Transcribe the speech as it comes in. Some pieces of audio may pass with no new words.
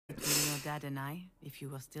dad and I, if you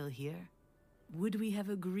were still here, would we have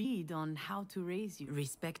agreed on how to raise you?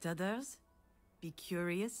 Respect others? Be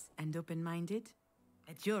curious and open-minded?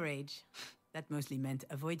 At your age, that mostly meant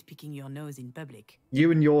avoid picking your nose in public.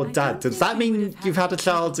 You and your dad. Does that mean you've had a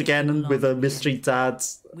child again with a mystery dad?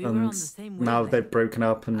 And now they've broken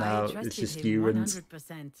up and now it's just you and...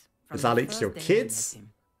 Is Alex your kids?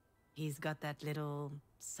 He's got that little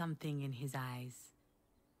something in his eyes.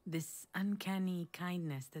 This uncanny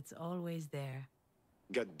kindness that's always there.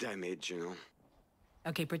 Got damage, you know.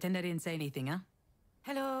 Okay, pretend I didn't say anything, huh?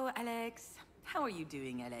 Hello, Alex. How are you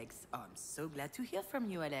doing, Alex? Oh, I'm so glad to hear from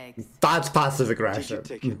you, Alex. That's passive aggression.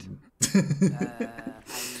 Did you take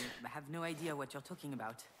I have no idea what you're talking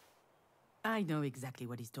about. I know exactly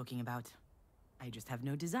what he's talking about. I just have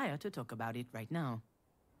no desire to talk about it right now.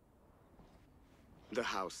 The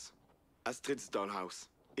house. Astrid's dollhouse.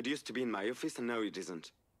 It used to be in my office and now it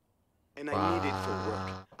isn't. And I need it for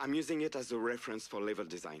work. I'm using it as a reference for level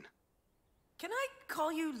design. Can I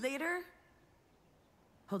call you later?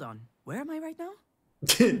 Hold on. Where am I right now?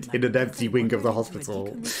 In an empty wing of the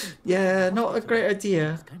hospital. Yeah, not a great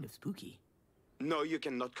idea. It's kind of spooky. No, you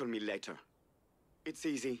cannot call me later. It's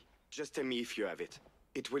easy. Just tell me if you have it.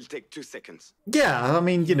 It will take 2 seconds. Yeah, I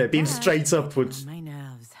mean, you know, being straight up would... My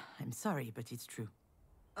nerves. I'm sorry, but it's true.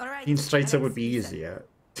 All right. Being straight up would be easier.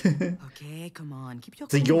 Okay, come on. Keep your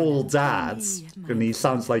So cool. your dad, and he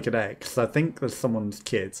sounds like an ex. I think there's someone's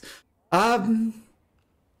kids. Both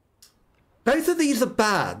of these are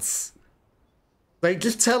bads. Like,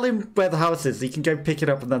 just tell him where the house is. He can go pick it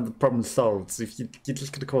up and then the problem's solved. If you're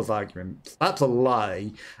just going to cause arguments. That's a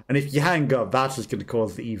lie. And if you hang up, that's just going to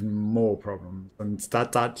cause even more problems. And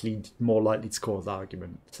that's actually more likely to cause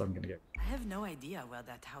arguments. So I'm going to go. I have no idea where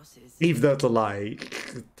that house is. Even though it's a lie,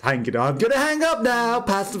 hang it up. I'm going to hang up now.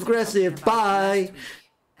 Passive aggressive. Bye.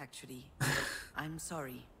 Actually, I'm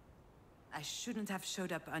sorry. I shouldn't have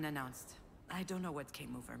showed up unannounced. I don't know what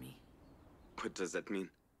came over me. What does that mean?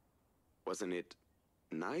 Wasn't it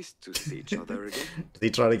nice to see each other again? Did he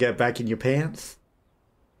try to get back in your pants?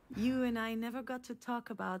 You and I never got to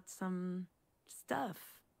talk about some stuff.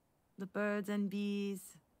 The birds and bees,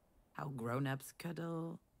 how grown-ups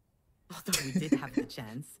cuddle. Although we did have the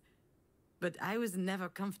chance. But I was never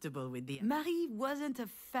comfortable with the... Marie wasn't a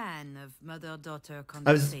fan of mother-daughter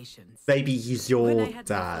conversations. Maybe he's your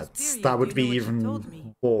dad. That would be even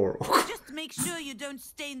more. Just make sure you don't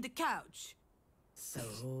stain the couch.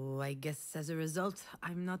 So, I guess as a result,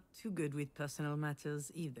 I'm not too good with personal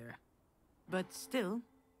matters either. But still,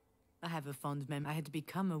 I have a fond memory. I had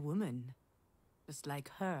become a woman, just like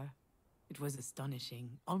her. It was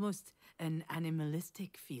astonishing, almost an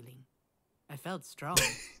animalistic feeling. I felt strong,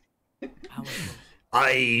 powerful.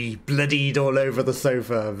 I bloodied all over the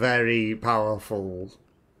sofa. Very powerful.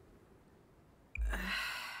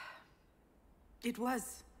 It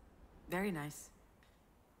was very nice.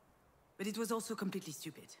 But it was also completely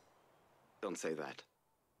stupid. Don't say that.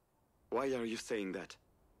 Why are you saying that?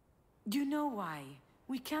 You know why.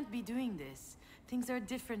 We can't be doing this. Things are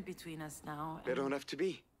different between us now. They don't have to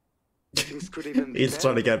be. Things could even be He's better.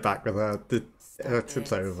 trying to get back with her.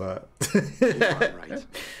 It's over. You are right.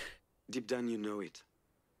 Deep down you know it.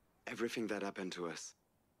 Everything that happened to us,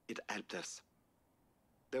 it helped us.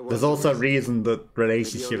 There's also a reason that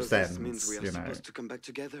relationships end, means we are you know. supposed to come back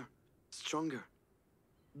together. Stronger.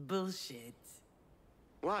 Bullshit.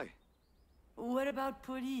 Why? What about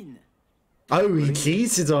Pauline? Oh, he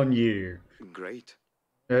cheated on you. Great.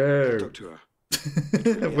 Oh. Talk to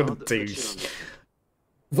her. What a douche.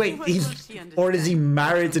 Wait, or is he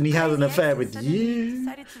married and he has an affair with you?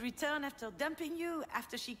 Decided to return after dumping you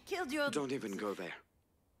after she killed your... Don't even go there.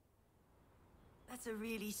 That's a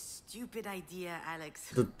really stupid idea,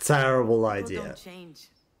 Alex. The terrible People idea. don't change.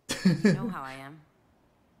 You know how I am.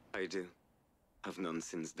 I do. I've known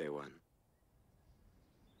since day one.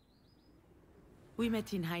 We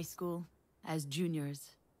met in high school as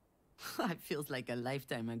juniors. It feels like a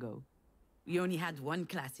lifetime ago. We only had one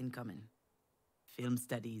class in common. Film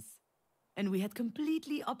studies. And we had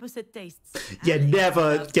completely opposite tastes. Yeah,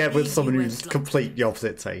 never get with big someone US who's blockbusters. completely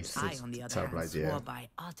opposite taste. I, It's on the a other terrible hand, idea. swore by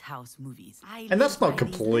art house movies. And that's not lived by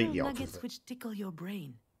these completely little nuggets opposite. which tickle your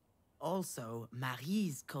brain. Also,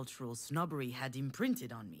 Marie's cultural snobbery had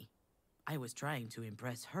imprinted on me. I was trying to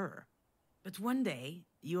impress her. But one day,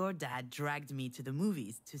 your dad dragged me to the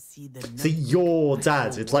movies to see the... See, your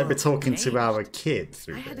dad. The It's like we're world talking changed. to our kid I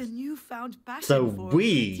through had a this. newfound passion So for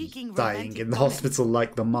we critiquing dying romantic in the comedy. hospital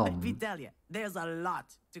like the Let me mum. tell you, there's a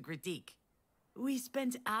lot to critique. We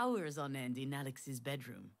spent hours on end in Alex's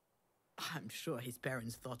bedroom. I'm sure his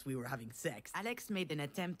parents thought we were having sex. Alex made an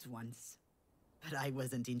attempt once, but I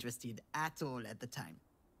wasn't interested at all at the time.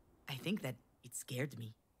 I think that it scared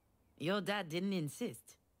me. Your dad didn't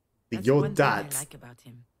insist. That's Your one dad? thing I like about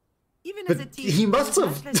him. Even But as a teen, he must was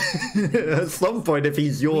have, much less stupid than at most some of us. point, if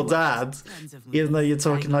he's your We watched dad, tons of even though movies, you're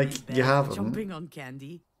talking lying on like his you bed, haven't. jumping on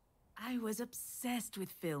candy. I was obsessed with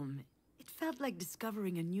film. It felt like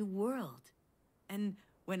discovering a new world. And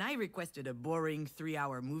when I requested a boring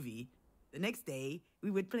 3-hour movie, the next day we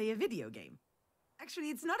would play a video game. Actually,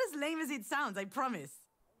 it's not as lame as it sounds, I promise.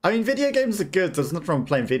 I mean, video games are good. There's nothing wrong with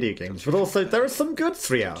playing video games, but also there are some good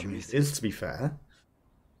 3-hour movies, to be fair.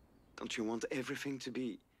 Don't you want everything to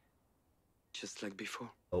be just like before?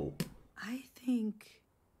 Oh. I think...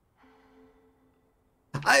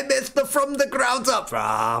 I missed the from the ground up.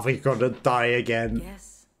 Ah, we're gonna die again.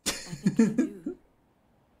 Yes, I think I do.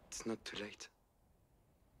 It's not too late.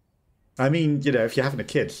 I mean, you know, if you're having a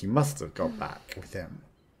kid, you must have got back with him.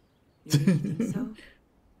 You really think so?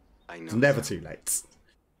 I know. It's never too late.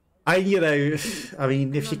 I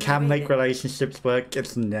mean, if you can make relationships work,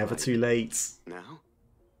 it's never too late. Now?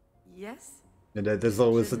 Yes? You know, there's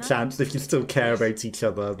always a chance if you still care about each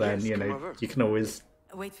other, then, you know, you can always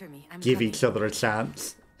Wait for me. I'm give coming. each other a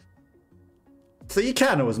chance. So you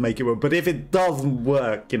can always make it work, but if it doesn't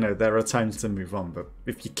work, you know, there are times to move on. But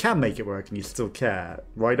if you can make it work and you still care,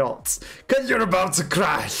 why not? Because you're about to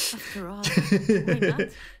crash! After all, why not?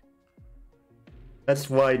 That's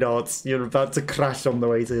why not. You're about to crash on the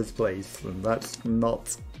way to his place, and that's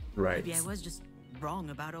not right. Maybe I was just wrong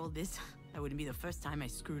about all this. That wouldn't be the first time I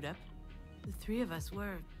screwed up. The three of us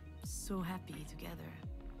were so happy together.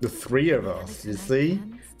 The three of Maybe us, Alex you and I see?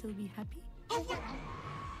 can still be happy?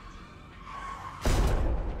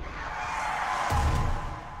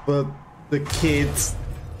 The kids,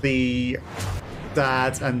 the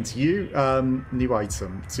dad, and you. New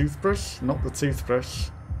item. Toothbrush? Not the toothbrush.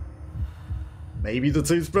 Maybe the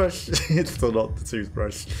toothbrush? It's still not the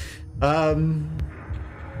toothbrush.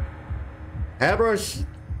 Hairbrush?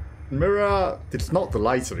 Mirror? It's not the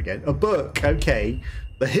lighter again. A book, okay.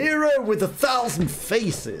 The hero with 1,000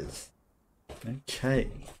 faces. Okay.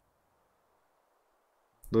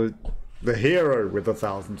 The hero with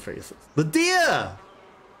 1,000 faces. The deer!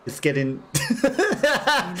 It's getting...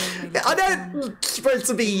 I know it's supposed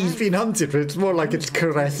to be he's been hunted, but it's more like it's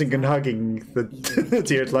caressing and hugging the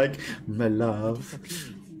deer. It's like, my love.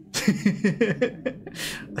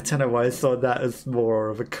 I don't know why I saw that as more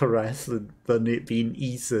of a caress than it being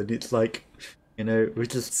eaten. It's like, you know, we're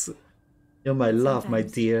just... You're my love, my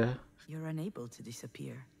dear. You're unable to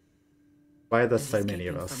disappear. Why are there so many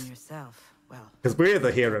of us? Because we're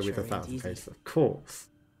the hero with 1,000 faces, of course.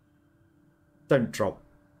 Don't drop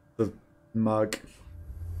the mug.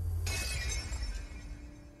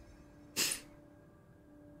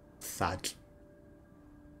 Sad.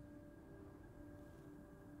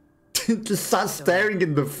 Just sat staring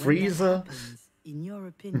in the freezer.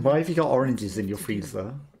 Why have you got oranges in your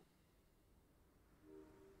freezer?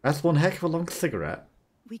 That's one heck of a long cigarette.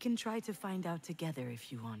 We can try to find out together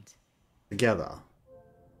if you want. Together.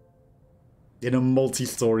 In a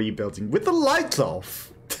multi-story building with the lights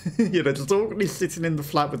off. You know, just awkwardly sitting in the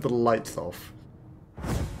flat with the lights off.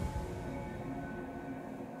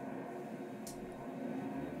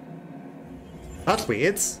 That's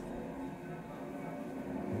weird.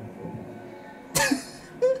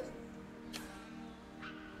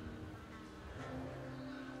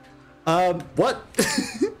 What?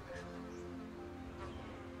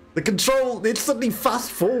 The control, it's suddenly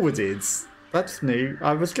fast forwarded. That's new.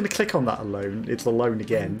 I was going to click on that alone. It's alone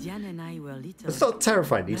again. It's not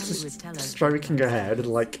terrifying. It's just stroking her hair and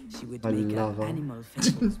like, I love her. Animal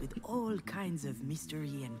fables with all kinds of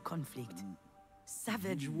mystery and conflict.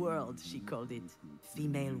 Savage world, she called it.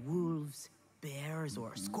 Female wolves, bears,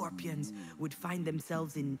 or scorpions would find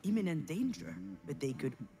themselves in imminent danger, but they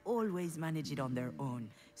could always manage it on their own,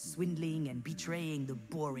 swindling and betraying the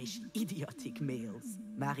boorish, idiotic males.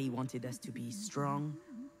 Marie wanted us to be strong,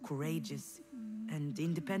 courageous, and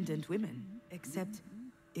independent women, except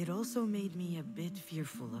it also made me a bit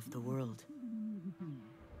fearful of the world.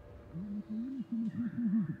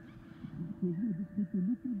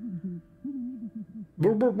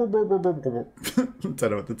 Don't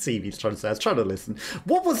know what the TV's trying to say. I was trying to listen.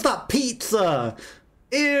 What was that pizza?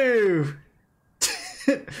 Ew!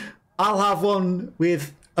 I'll have one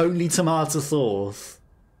with only tomato sauce.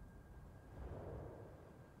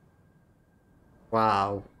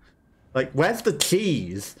 Wow. Like, where's the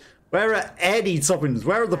cheese? Where are any toppings?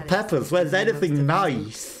 Where are the peppers? Where's anything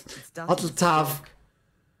nice? I'll just have...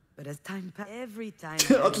 But as time passed, every time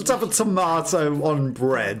I'll just have a tomato on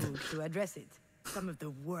bread. To address it. Some of the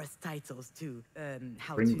worst titles too.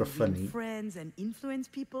 How Bring to the funny. win friends and influence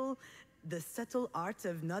people. The subtle art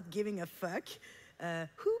of not giving a fuck.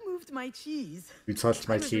 Who moved my cheese? You touched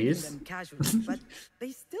my I was reading cheese? them casually, but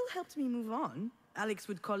they still helped me move on. Alex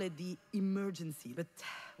would call it the emergency, but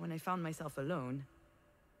when I found myself alone,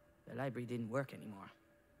 the library didn't work anymore.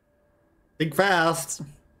 Think fast!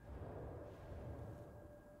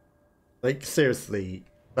 Like, seriously,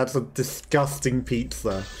 that's a disgusting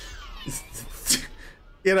pizza.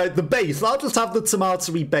 You know, the base, I'll just have the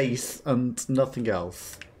tomatoey base and nothing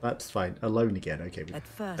else. That's fine. Alone again, okay. At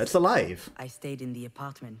first, it's alive. I stayed in the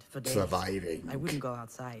apartment for days. Surviving. I wouldn't go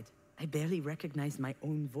outside. I barely recognized my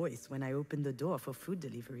own voice when I opened the door for food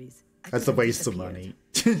deliveries. That's a waste of money.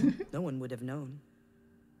 No one would have known.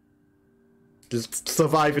 Just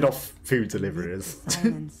surviving off food deliveries.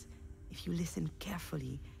 Silence. If you listen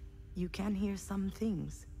carefully, you can hear some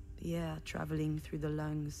things. The air traveling through the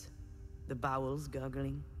lungs, the bowels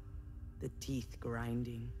gurgling, the teeth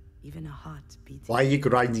grinding, even a heart beating. Why are you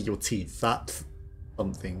grinding your teeth? That's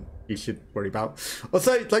something you should worry about.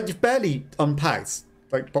 Also, like, you've barely unpacked,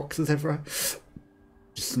 like, boxes everywhere.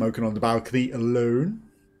 Just smoking on the balcony alone.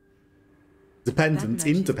 Dependent,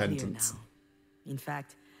 independent. In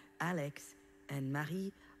fact, Alex and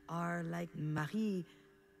Marie are like Marie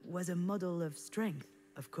was a model of strength,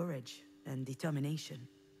 of courage, and determination.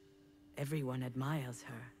 Everyone admires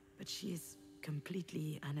her, but she is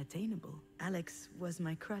completely unattainable. Alex was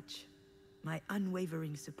my crutch, my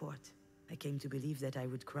unwavering support. I came to believe that I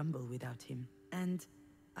would crumble without him, and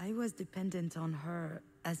I was dependent on her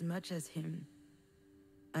as much as him,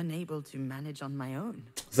 unable to manage on my own.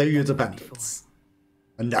 So you're dependent.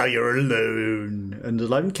 And now you're alone. And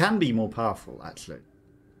alone can be more powerful, actually.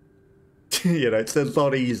 You know, it's a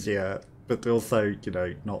lot easier, but also, you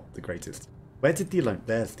know, not the greatest. Where did the alone?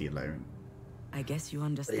 There's the alone. I guess you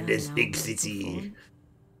understand. In this now, big little city. fawn.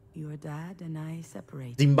 Your dad and I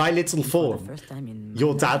separated. The My Little For the Fawn. first time in my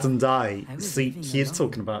Your life, dad and I. I was See, living he is alone.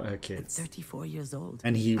 talking about her At kids. 34 years old.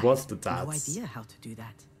 And he I was the had no dad's. idea how to do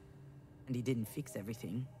that. And he didn't fix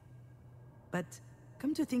everything. But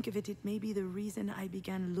come to think of it, it may be the reason I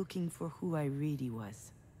began looking for who I really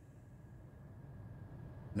was.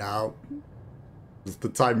 Now, does the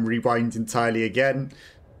time rewind entirely again?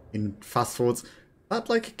 In fast forwards. That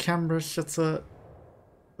like a camera shutter.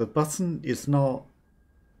 The button is not.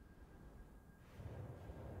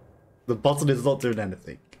 The button is not doing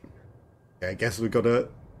anything. Okay, I guess we gotta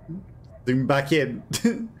zoom back in.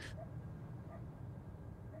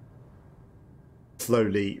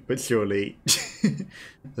 Slowly, but surely.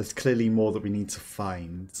 There's clearly more that we need to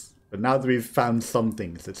find. But now that we've found some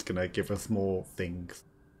things, it's gonna give us more things.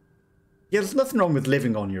 Yeah, there's nothing wrong with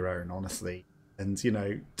living on your own, honestly. And, you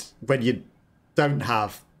know, when you don't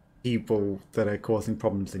have people that are causing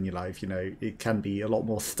problems in your life, you know, it can be a lot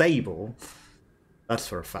more stable. That's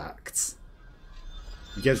for a fact.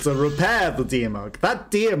 You get to repair the deer mug. That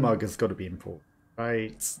deer mug has got to be important,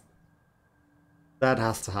 right? That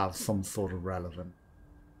has to have some sort of relevance.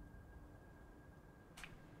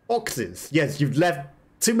 Boxes. Yes, you've left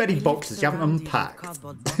too many boxes. You haven't unpacked.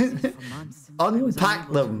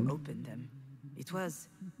 Unpack them. Open them. It was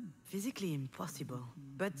physically impossible,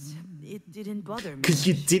 but it didn't bother me. Because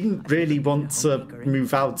you didn't really want to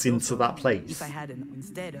move out into that If place. I hadn't,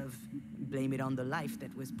 instead of blame it on the life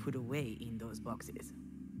that was put away in those boxes.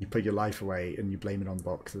 You put your life away and you blame it on the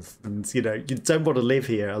boxes. And, you know, you don't want to live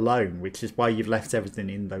here alone, which is why you've left everything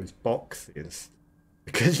in those boxes.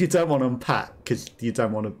 Because you don't want to unpack, because you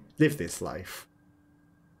don't want to live this life.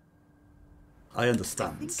 I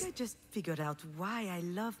understand. I think I just figured out why I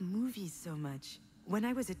love movies so much. When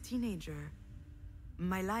I was a teenager,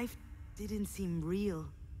 my life didn't seem real.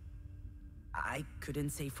 I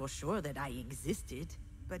couldn't say for sure that I existed,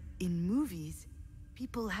 but in movies,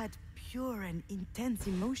 people had pure and intense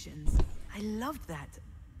emotions. I loved that.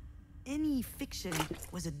 Any fiction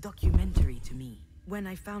was a documentary to me. When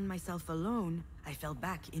I found myself alone, I fell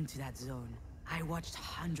back into that zone. I watched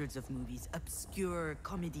hundreds of movies, obscure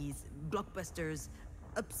comedies, blockbusters,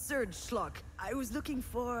 absurd schlock. I was looking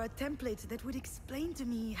for a template that would explain to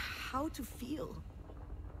me how to feel.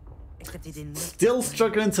 Except it didn't work. Still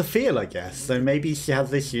struggling to feel, I guess. So maybe she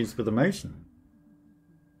has issues with emotion.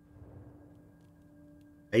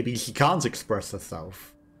 Maybe she can't express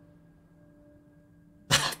herself.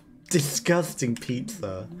 Disgusting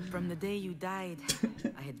pizza. From the day you died,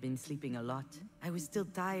 I had been sleeping a lot. I was still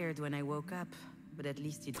tired when I woke up, but at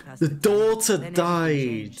least it passed. The daughter Then everything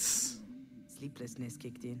died. changed. Sleeplessness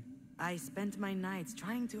kicked in. I spent my nights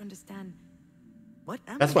trying to understand what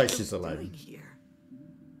am That's I why still she's alone. doing here?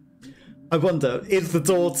 I wonder, is the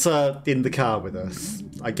daughter in the car with us?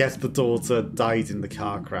 I guess the daughter died in the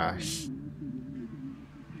car crash.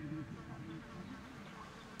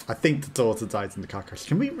 I think the daughter died in the car crash.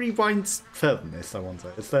 Can we rewind further than this, I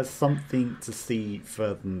wonder? Is there something to see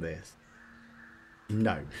further than this?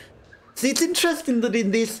 No. See, it's interesting that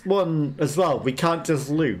in this one as well, we can't just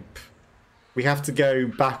loop. We have to go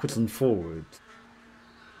backwards and forwards.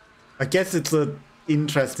 I guess it's an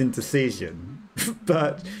interesting decision,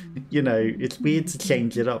 but, you know, it's weird to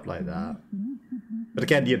change it up like that. But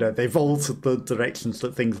again, you know, they've altered the directions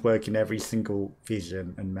that things work in every single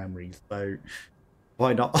vision and memory, so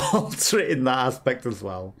why not alter it in that aspect as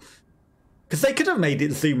well? Because they could have made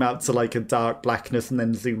it zoom out to like a dark blackness and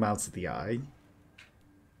then zoom out to the eye.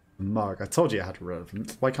 Mark, I told you it had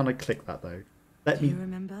relevance. Why can't I click that though? Do you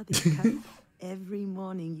remember this cup? Every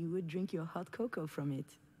morning you would drink your hot cocoa from it.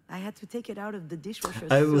 I had to take it out of the dishwasher.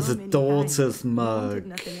 Oh, it was so a many daughter's times. I mug. wanted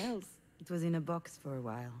nothing else. It was in a box for a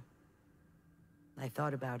while. I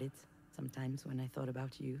thought about it sometimes when I thought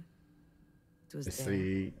about you. It was there.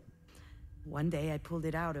 See. One day I pulled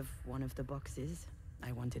it out of one of the boxes.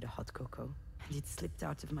 I wanted a hot cocoa, and it slipped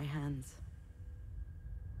out of my hands.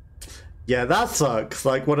 Yeah, that sucks.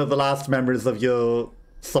 Like one of the last memories of your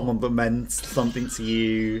someone that meant something to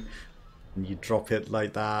you, and you drop it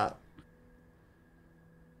like that.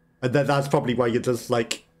 And then that's probably why you're just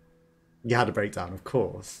like, you had a breakdown, of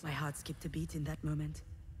course. My heart skipped a beat in that moment.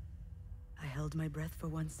 I held my breath for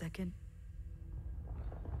 1 second.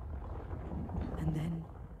 And then...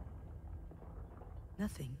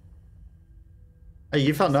 nothing. Oh,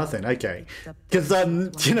 you found nothing, okay. Because,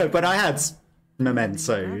 you know, when I had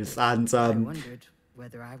mementos and, I wondered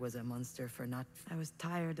whether I was a monster for not... I was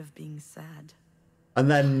tired of being sad. and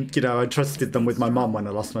then, you know, I trusted them with my mum when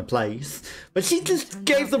I lost my place. But she just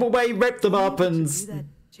gave them away, ripped them up, and,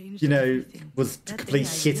 you know, was a complete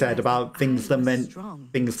shithead about things that meant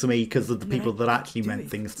things to me because of the people that actually meant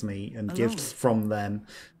things to me and gifts from them.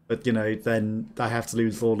 But, you know, then I have to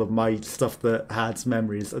lose all of my stuff that had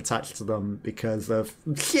memories attached to them because of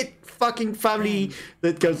shit fucking family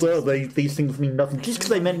that goes, oh, these things mean nothing just because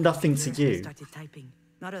they meant nothing to you. Started typing.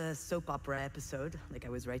 Not a soap opera episode like I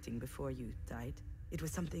was writing before you died. It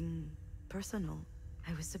was something personal.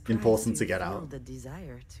 I was surprised Important to you get felt out. the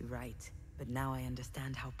desire to write, but now I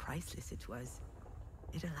understand how priceless it was.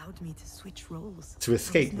 It allowed me to switch roles. To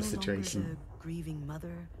escape I was the no longer situation. the grieving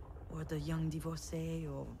mother, or the young divorcee,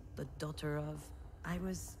 or the daughter of. I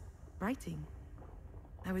was writing.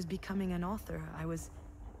 I was becoming an author. I was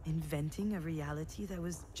inventing a reality that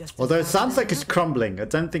was just. Although it as sounds valid like as it's another. crumbling. I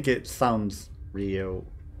don't think it sounds real.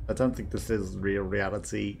 I don't think this is real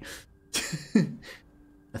reality.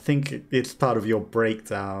 I think it's part of your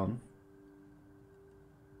breakdown.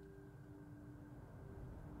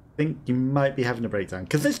 I think you might be having a breakdown.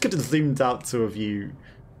 Because this could have zoomed out to a view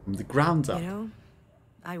from the ground up. You know,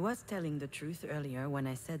 I was telling the truth earlier when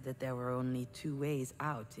I said that there were only two ways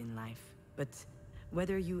out in life. But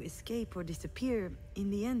whether you escape or disappear, in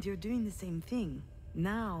the end you're doing the same thing.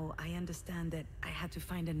 Now I understand that I had to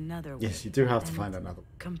find another way. Yes, you do have to And find another.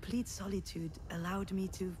 complete solitude allowed me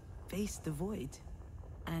to face the void.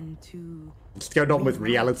 And to... What's going on with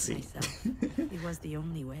rewrite reality? myself. It was the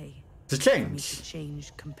only way. To For me change. to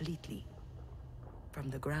change completely.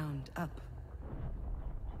 From the ground up.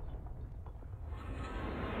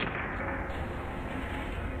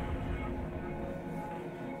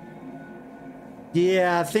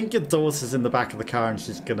 Yeah, I think your daughter's in the back of the car and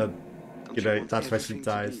she's gonna, Don't you know, want that's where she everything to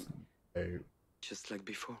dies. be So, just like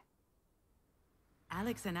before?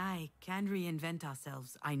 Alex and I can reinvent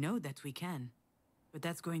ourselves. I know that we can. But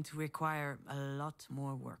that's going to require a lot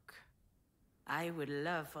more work. I would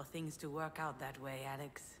love for things to work out that way,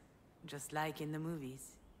 Alex. Just like in the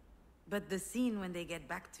movies. But the scene when they get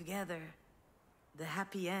back together, the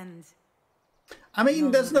happy end... I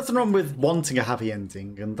mean, there's nothing wrong with wanting a happy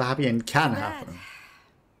ending, and the happy end can Bad. happen.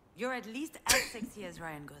 You're at least as sexy as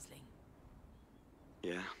Ryan Gosling.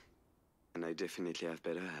 Yeah. And I definitely have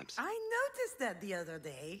better abs. I noticed that the other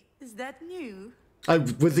day. Is that new? Oh,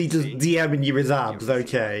 was he just DMing you his abs?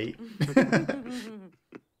 Okay.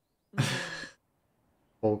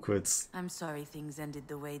 Awkward. I'm sorry things ended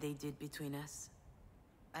the way they did between us.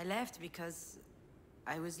 I left because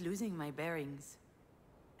I was losing my bearings.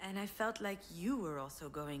 And I felt like you were also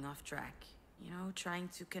going off track. You know, trying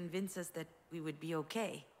to convince us that we would be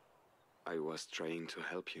okay. I was trying to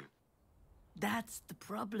help you. That's the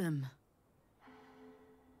problem.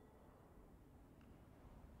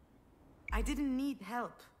 I didn't need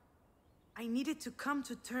help. I needed to come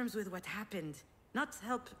to terms with what happened, not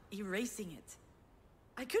help erasing it.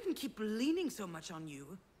 I couldn't keep leaning so much on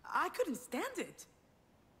you. I couldn't stand it.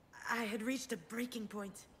 I had reached a breaking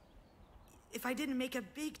point. If I didn't make a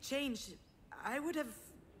big change, I would have...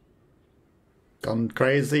 Gone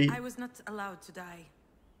crazy. I was not allowed to die.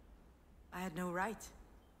 I had no right.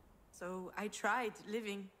 So I tried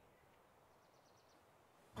living.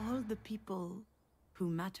 All the people who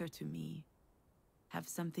matter to me have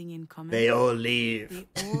something in common. They all leave.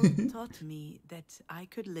 They all taught me that I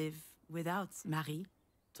could live without Marie,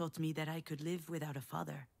 taught me that I could live without a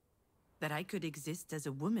father, that I could exist as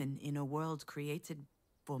a woman in a world created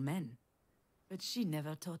for men. But she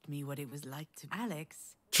never taught me what it was like to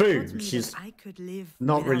Alex. True, Taught me she's that I could live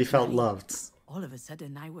not really without felt Marie. loved. All of a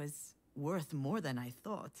sudden, I was worth more than I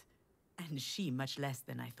thought, and she much less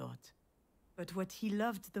than I thought. But what he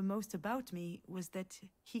loved the most about me was that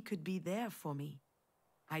he could be there for me.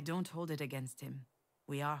 I don't hold it against him.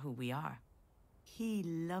 We are who we are. He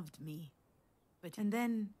loved me. And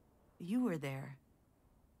then you were there.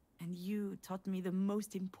 And you taught me the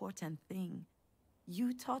most important thing.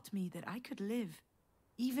 You taught me that I could live,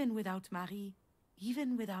 even without Marie,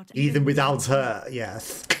 even without her,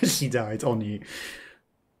 yes, because she died on you.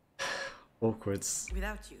 Awkward.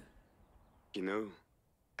 Without you. You know,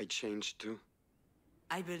 I changed too.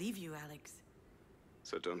 I believe you, Alex.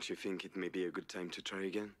 So don't you think it may be a good time to try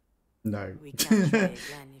again? No. We can try again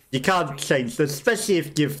if You can't change this, especially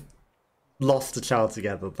if you've lost a child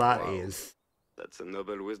together. That Wow. is, That's a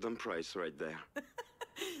Nobel Wisdom Prize right there.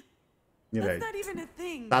 you know, That's not even a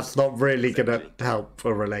thing. that's not really gonna Exactly. help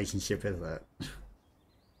a relationship, is it?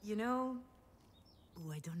 You know...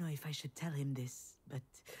 Oh, I don't know if I should tell him this, but...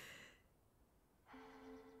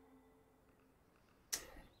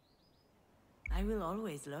 I will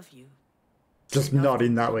always love you. Just I love not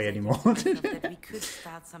in the that way things I anymore. did to myself that we could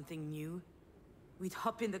start something new. We'd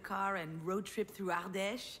hop in the car and road trip through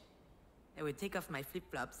Ardèche. I would take off my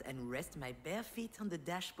flip-flops and rest my bare feet on the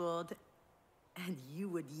dashboard. And you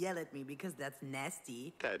would yell at me because that's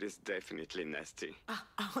nasty. That is definitely nasty.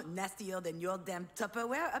 Oh, nastier than your damn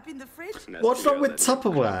Tupperware up in the fridge? What's wrong with Nastier than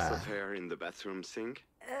Tupperware? clumps of hair in the bathroom sink?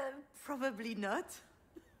 Probably not.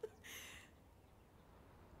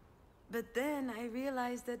 But then I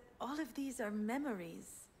realized that all of these are memories.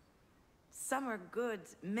 Some are good,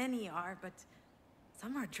 many are, but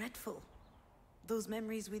some are dreadful. Those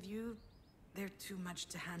memories with you, they're too much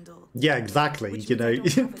to handle. Yeah, exactly. Which You means I know,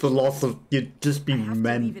 don't have a the loss choice. of you'd just be I have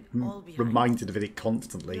to leave it all behind. reminded of it You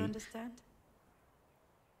constantly. understand?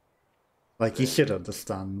 Like you should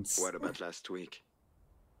understand. What about last week?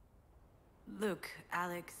 Look,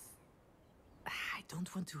 Alex, I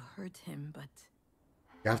don't want to hurt him, but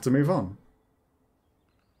You have to move on.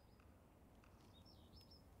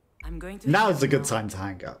 I'm going to... Now hang is a up good now. time to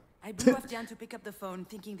hang up. I blew off Jan to pick up the phone,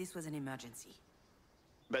 thinking this was an emergency.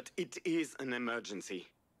 But it is an emergency.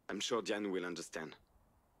 I'm sure Diane will understand.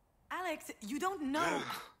 Alex, you don't know.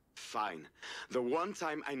 Fine. The one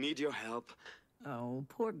time I need your help. Oh,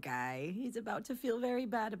 poor guy. He's about to feel very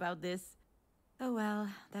bad about this. Oh well,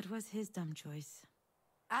 that was his dumb choice.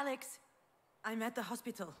 Alex, I'm at the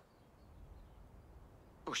hospital.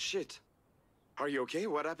 Oh shit. Are you okay?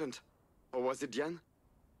 What happened? Or was it Diane?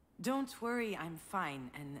 Don't worry, I'm fine,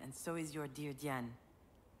 and so is your dear Diane.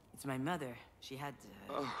 It's my mother. She had...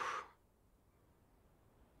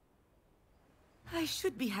 I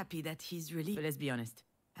should be happy that he's really... But let's be honest,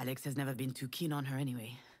 Alex has never been too keen on her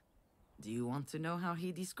anyway. Do you want to know how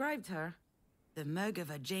he described her? The mug of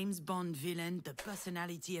a James Bond villain, the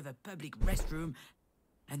personality of a public restroom,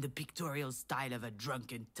 and the pictorial style of a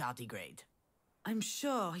drunken tardigrade. I'm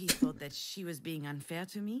sure he thought that she was being unfair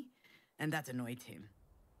to me, and that annoyed him.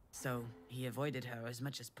 So he avoided her as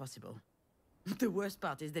much as possible. The worst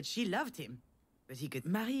part is that she loved him, but he could...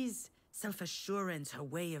 Marie's self-assurance, her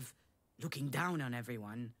way of looking down on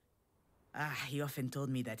everyone. He often told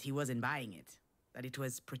me that he wasn't buying it, that it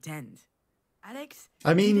was pretend. Alex...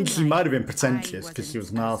 I mean, didn't she like might have been that pretentious I because she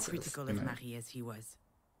was wasn't an as artist, critical you of know. Marie as he was.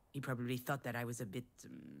 He probably thought that I was a bit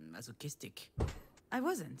masochistic. I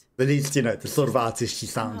wasn't. At least, you know, the sort of artist she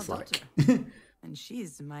I'm her sounds like. daughter. And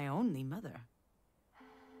she's my only mother.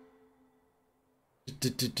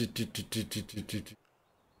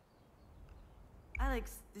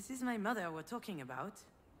 Alex, this is my mother we're talking about.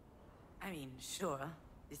 I mean, sure,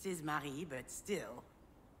 this is Marie, but still.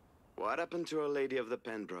 What happened to our lady of the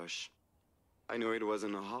pen brush? I know it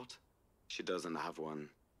wasn't her heart. She doesn't have one.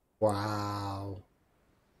 Wow.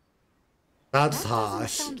 That's That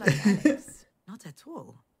harsh. doesn't sound like Alex. Not at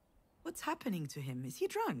all. What's happening to him? Is he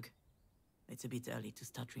drunk? It's a bit early to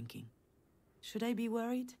start drinking. Should I be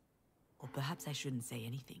worried? Or perhaps I shouldn't say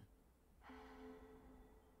anything.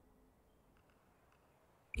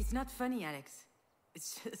 It's not funny, Alex.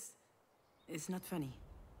 It's just... It's not funny.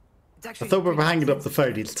 It's I actually thought we were pretty hanging up the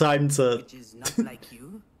phone. It's time to which is not like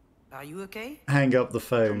you. Are you okay? hang up the Come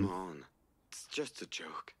phone. on. It's just a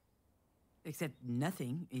joke. Except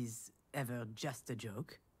nothing is ever just a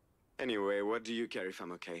joke. Anyway, what do you care if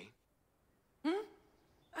I'm okay?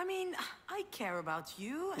 I mean, I care about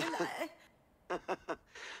you, and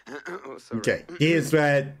Oh, sorry. Okay, here's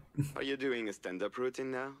where... Are you doing a stand-up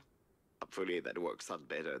routine now? Hopefully that works out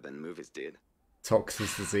better than movies did.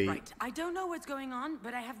 Toxicity. Right, I don't know what's going on,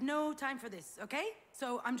 but I have no time for this, okay?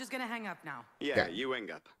 So I'm just gonna hang up now. Yeah, Okay. you hang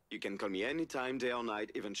up. You can call me anytime, day or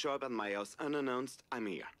night, even show up at my house unannounced. I'm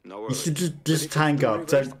here. No You worries. should But just if it's hang the up.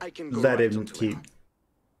 reverse, Don't I can go let right him onto keep it.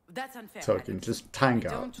 That's unfair. talking. Alex. Just hang I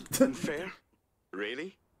up. don't- Unfair?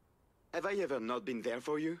 Really? Have I ever not been there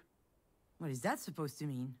for you? What is that supposed to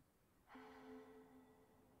mean?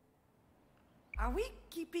 Are we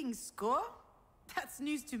keeping score? That's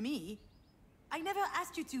news to me. I never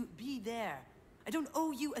asked you to be there. I don't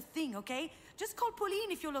owe you a thing, okay? Just call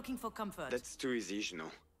Pauline if you're looking for comfort. That's too easy,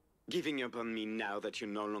 Juno. Giving up on me now that you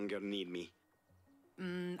no longer need me.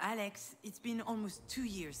 Alex, it's been almost 2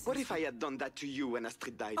 years. What if I had done that to you when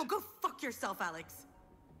Astrid died? Oh, go fuck yourself, Alex.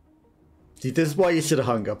 See, this is why you should have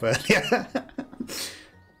hung up earlier.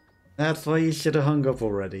 That's why you should have hung up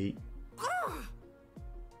already.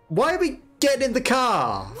 Why are we getting in the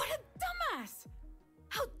car? What a dumbass!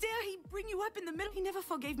 How dare he bring you up in the middle? He never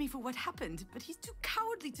forgave me for what happened, but he's too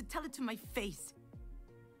cowardly to tell it to my face.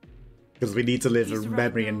 Because we need to live He's in right,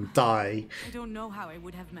 memory though. and die. I don't know how I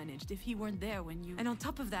would have managed if he weren't there when you... And on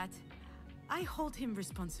top of that, I hold him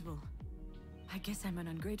responsible. I guess I'm an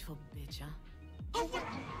ungrateful bitch, huh?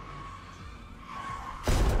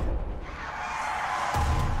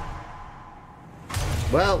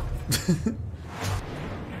 Well.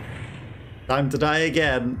 Time to die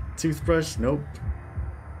again. Toothbrush? Nope.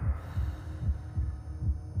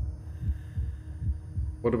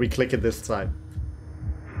 What are we clicking this time?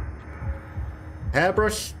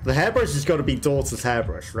 Hairbrush? The hairbrush has got to be daughter's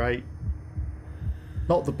hairbrush, right?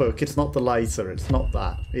 Not the book, it's not the lighter, it's not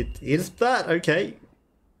that. It is that? Okay.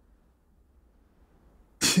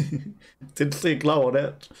 Didn't see a glow on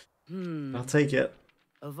it. I'll take it.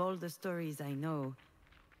 Of all the stories I know,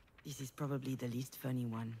 this is probably the least funny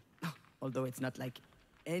one. Although it's not like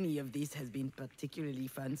any of these has been particularly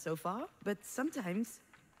fun so far. But sometimes,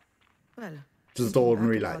 well... Just thinking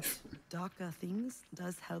ordinary back about life. Darker things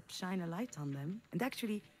does help shine a light on them. And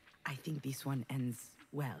actually, I think this one ends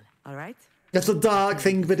well, alright? It's a dark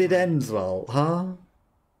thing, but it ends well, huh?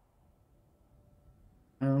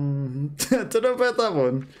 I don't know about that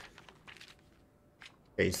one.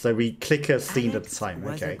 Okay, so we click a scene at a Alex time,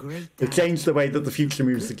 was a okay. great They dad. changed the way that the future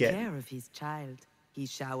moves Took again. care of his child. He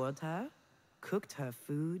showered her, cooked her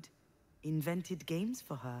food, invented games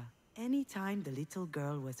for her. Anytime the little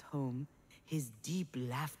girl was home, his deep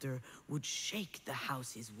laughter would shake the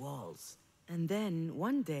house's walls. And then,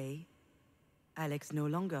 one day, Alex no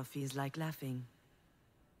longer feels like laughing.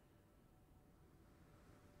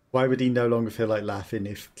 Why would he no longer feel like laughing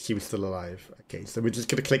if she was still alive? Okay, so we're just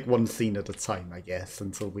going to click one scene at a time, I guess,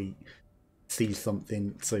 until we see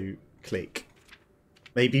something to click.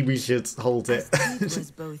 Maybe we should hold it. Astrid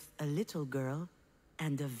was both a little girl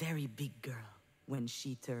and a very big girl. When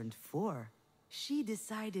she turned 4, she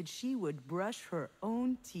decided she would brush her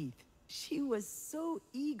own teeth. She was so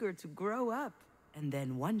eager to grow up. And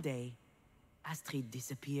then one day, Astrid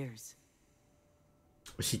disappears.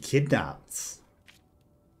 Was she kidnapped?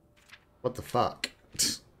 What the fuck?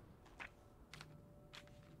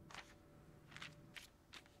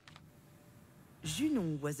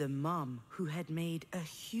 Junon was a mom who had made a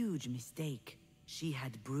huge mistake. She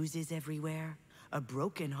had bruises everywhere, a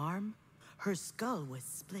broken arm, her skull was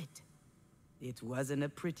split. It wasn't a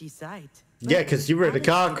pretty sight. Yeah, because you were in a Alex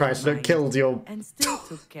car didn't crash that mind killed your... and still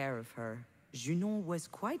took care of her. Junon was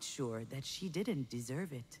quite sure that she didn't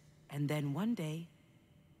deserve it. And then one day,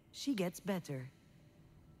 she gets better.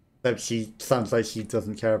 That she sounds like she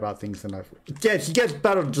doesn't care about things enough. Yeah, she gets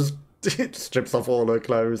better and just strips off all her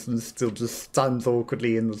clothes and still just stands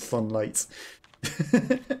awkwardly in the sunlight.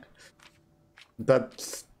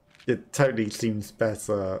 It totally seems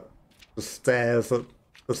better. Just stares at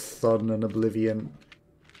the sun and oblivion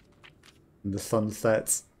and the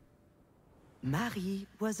sunset. Marie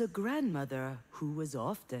was a grandmother who was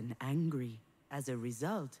often angry. As a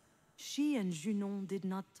result, she and Junon did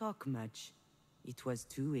not talk much. It was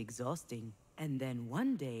too exhausting. And then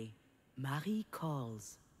one day, Marie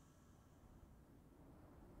calls.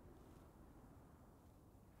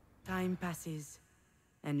 Time passes,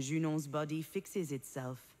 and Junon's body fixes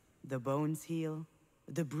itself. The bones heal,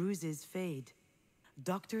 the bruises fade.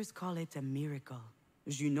 Doctors call it a miracle.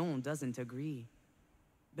 Junon doesn't agree.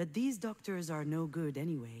 But these doctors are no good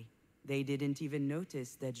anyway. They didn't even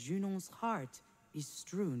notice that Junon's heart is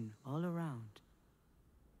strewn all around.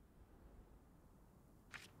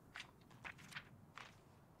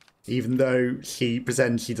 even though she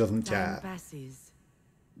pretends she doesn't Time care. passes,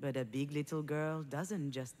 but a big little girl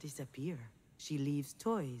doesn't just disappear. She leaves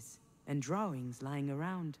toys and drawings lying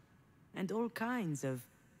around, and all kinds of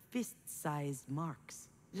fist-sized marks,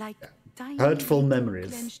 like tiny Hurtful little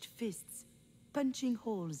memories. clenched fists punching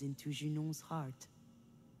holes into Junon's heart.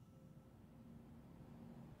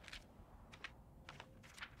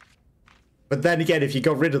 But then again, if you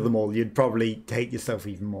got rid of them all, you'd probably hate yourself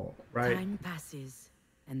even more, right? Time passes,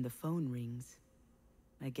 and the phone rings.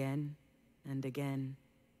 Again, and again,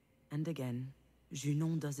 and again.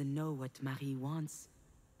 Junon doesn't know what Marie wants,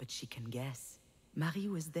 but she can guess. Marie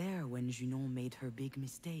was there when Junon made her big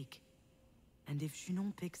mistake. And if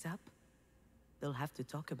Junon picks up, they'll have to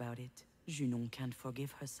talk about it. Junon can't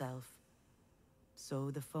forgive herself.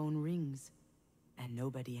 So the phone rings, and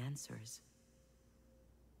nobody answers.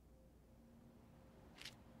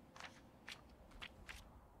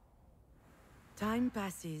 Time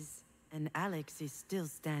passes, and Alex is still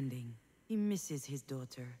standing. He misses his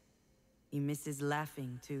daughter. He misses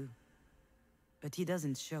laughing, too. But he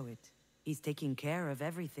doesn't show it. He's taking care of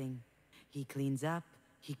everything. He cleans up,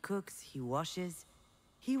 he cooks, he washes.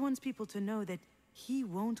 He wants people to know that he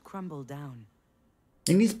won't crumble down.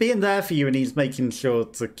 And he's being there for you and he's making sure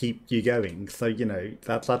to keep you going. So, you know,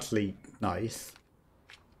 that's actually nice.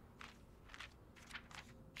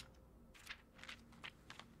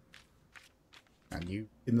 And you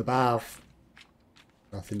in the bath.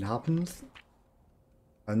 Nothing happens.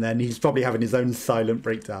 And then he's probably having his own silent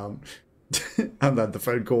breakdown. And then the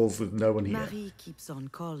phone calls with no one here. Marie keeps on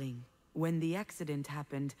calling. When the accident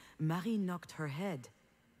happened, Marie knocked her head.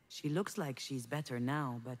 She looks like she's better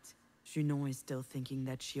now, but Junon is still thinking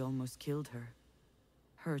that she almost killed her.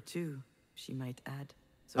 Her too, she might add.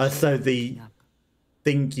 So the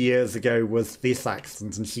thing years ago was this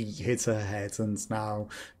accident and she hit her head, and now,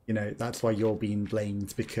 you know, that's why you're being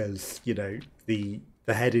blamed, because, you know, the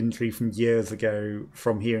head injury from years ago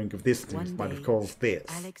from hearing of this news might have caused this.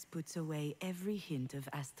 Alex puts away every hint of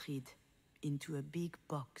Astrid into a big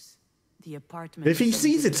box. The apartment. If he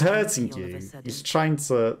sees it's hurting you, he's trying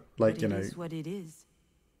to, like, but you know. It is what it is.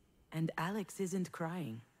 And Alex isn't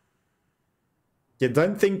crying. You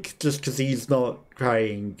don't think just because he's not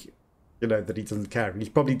crying, you know, that he doesn't care. He's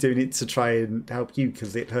probably doing it to try and help you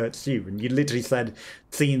because it hurts you. And you literally said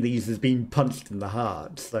seeing these as being punched in the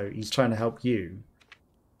heart. So he's trying to help you,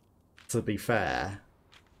 to be fair.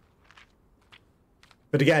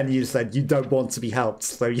 But again, you said you don't want to be helped.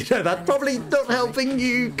 So, you know, that's probably not helping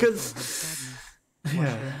you because... Wash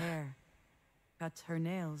her hair, cut her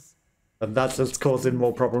nails. And that's just causing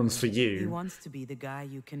more problems for He you. wants to be the guy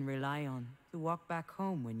you can rely on, to walk back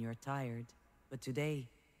home when you're tired. But today,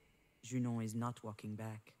 Junon is not walking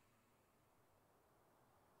back.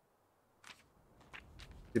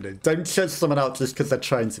 You know, don't judge someone out just because they're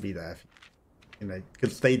trying to be there. You know,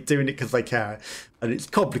 because they're doing it because they care. And it's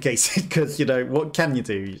complicated because, you know, what can you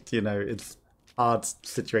do? You know, it's hard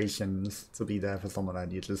situations to be there for someone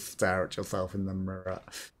and you just stare at yourself in the mirror.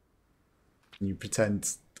 And you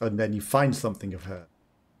pretend, and then you find something of her.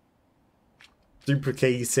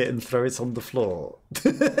 Duplicate it and throw it on the floor.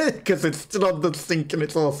 Because it's still on the sink and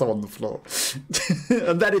it's also on the floor.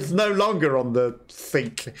 And then it's no longer on the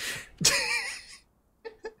sink.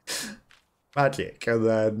 Magic. And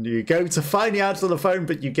then you go to find the answer on the phone,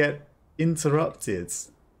 but you get interrupted.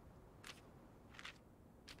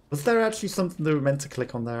 Was there actually something they were meant to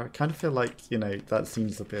click on there? I kind of feel like, you know, that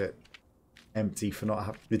seems a bit empty for not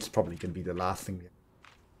having... It's probably going to be the last thing.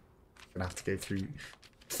 We're going to have to go through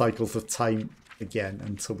cycles of time again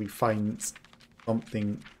until we find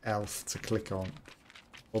something else to click on.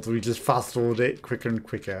 Or do we just fast forward it quicker and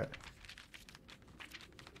quicker?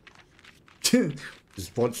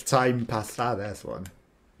 Just watch time pass. Ah, there's one.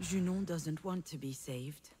 Junon doesn't want to be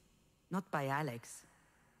saved. Not by Alex.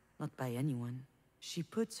 Not by anyone. She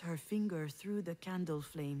puts her finger through the candle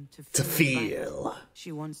flame to feel.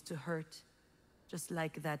 She wants to hurt. Just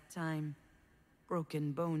like that time.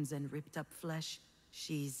 Broken bones and ripped up flesh.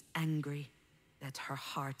 She's angry that her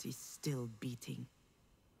heart is still beating.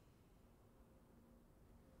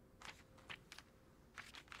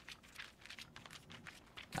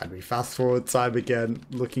 And we fast forward time again,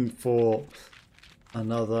 looking for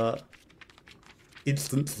another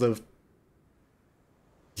instance of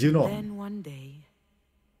Junon. Then one day...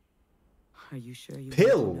 Are you sure you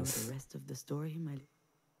Pills. want to know the rest of the story, my...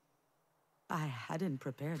 I hadn't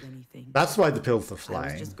prepared anything. That's why the pills are I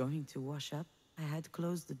flying. was just going to wash up. I had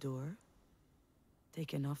closed the door,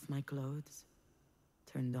 taken off my clothes,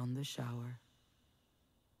 turned on the shower,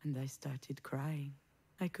 and I started crying.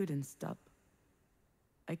 I couldn't stop.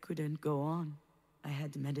 I couldn't go on. I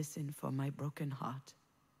had medicine for my broken heart.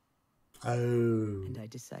 Oh. And I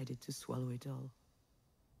decided to swallow it all.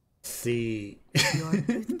 See. Your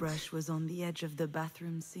toothbrush was on the edge of the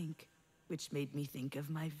bathroom sink, which made me think of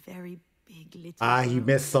my very big little Ah, girl. you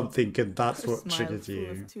missed something and that's Her what smile triggered full you.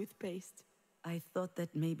 of toothpaste. I thought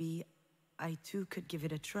that maybe I too could give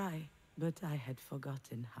it a try, but I had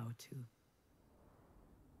forgotten how to.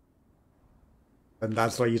 And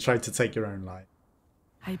that's why you tried to take your own life.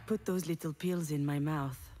 I put those little pills in my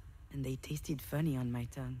mouth, and they tasted funny on my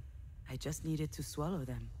tongue. I just needed to swallow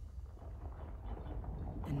them.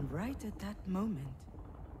 And right at that moment,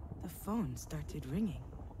 the phone started ringing.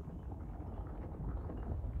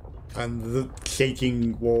 And the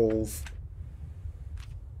shaking walls.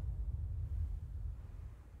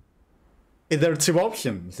 There are two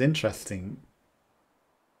options. Interesting.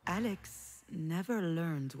 Alex never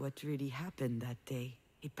learned what really happened that day.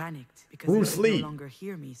 He panicked because Bruce he could Lee. no longer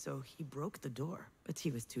hear me, so he broke the door. But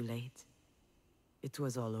he was too late. It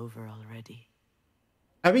was all over already.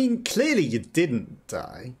 I mean, clearly you didn't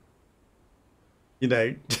die. You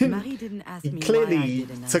know, Marie didn't ask he me why I clearly didn't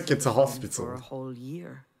took answer you the to phone hospital. for a whole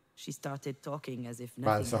year. She started talking as if Wow,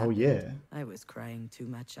 nothing it's a whole happened. year. I was crying too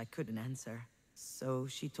much. I couldn't answer. So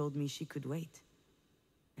she told me she could wait.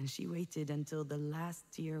 And she waited until the last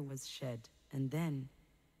tear was shed. And then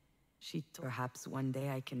perhaps one day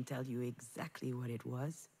I can tell you exactly what it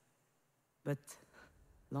was. But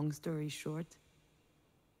long story short,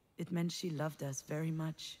 it meant she loved us very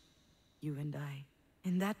much, you and I.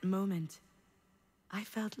 In that moment, I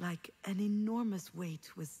felt like an enormous weight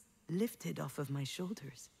was lifted off of my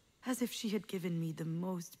shoulders, as if she had given me the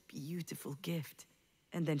most beautiful gift.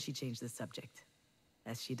 And then she changed the subject,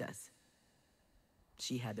 as she does.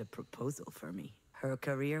 She had a proposal for me. Her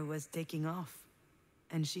career was taking off,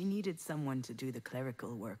 and she needed someone to do the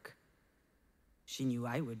clerical work. She knew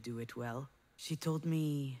I would do it well. She told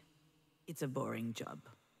me, "It's a boring job.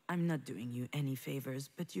 I'm not doing you any favors,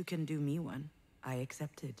 but you can do me one." I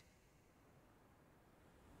accepted.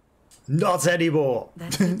 Not anymore.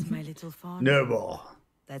 That's it, my little fawn. No more.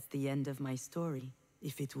 That's the end of my story.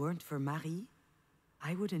 If it weren't for Marie,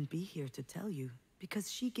 I wouldn't be here to tell you,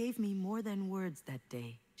 because she gave me more than words that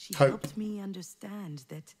day. She Hope. helped me understand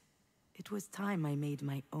that it was time I made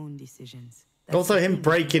my own decisions. That's Also, the him thing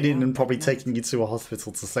breaking that in and probably that night. taking you to a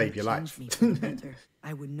hospital to save It your changed life. me for the better.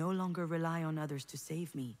 I would no longer rely on others to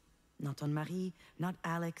save me. Not on Marie, not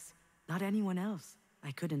Alex, not anyone else.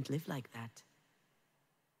 I couldn't live like that.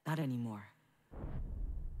 Not anymore.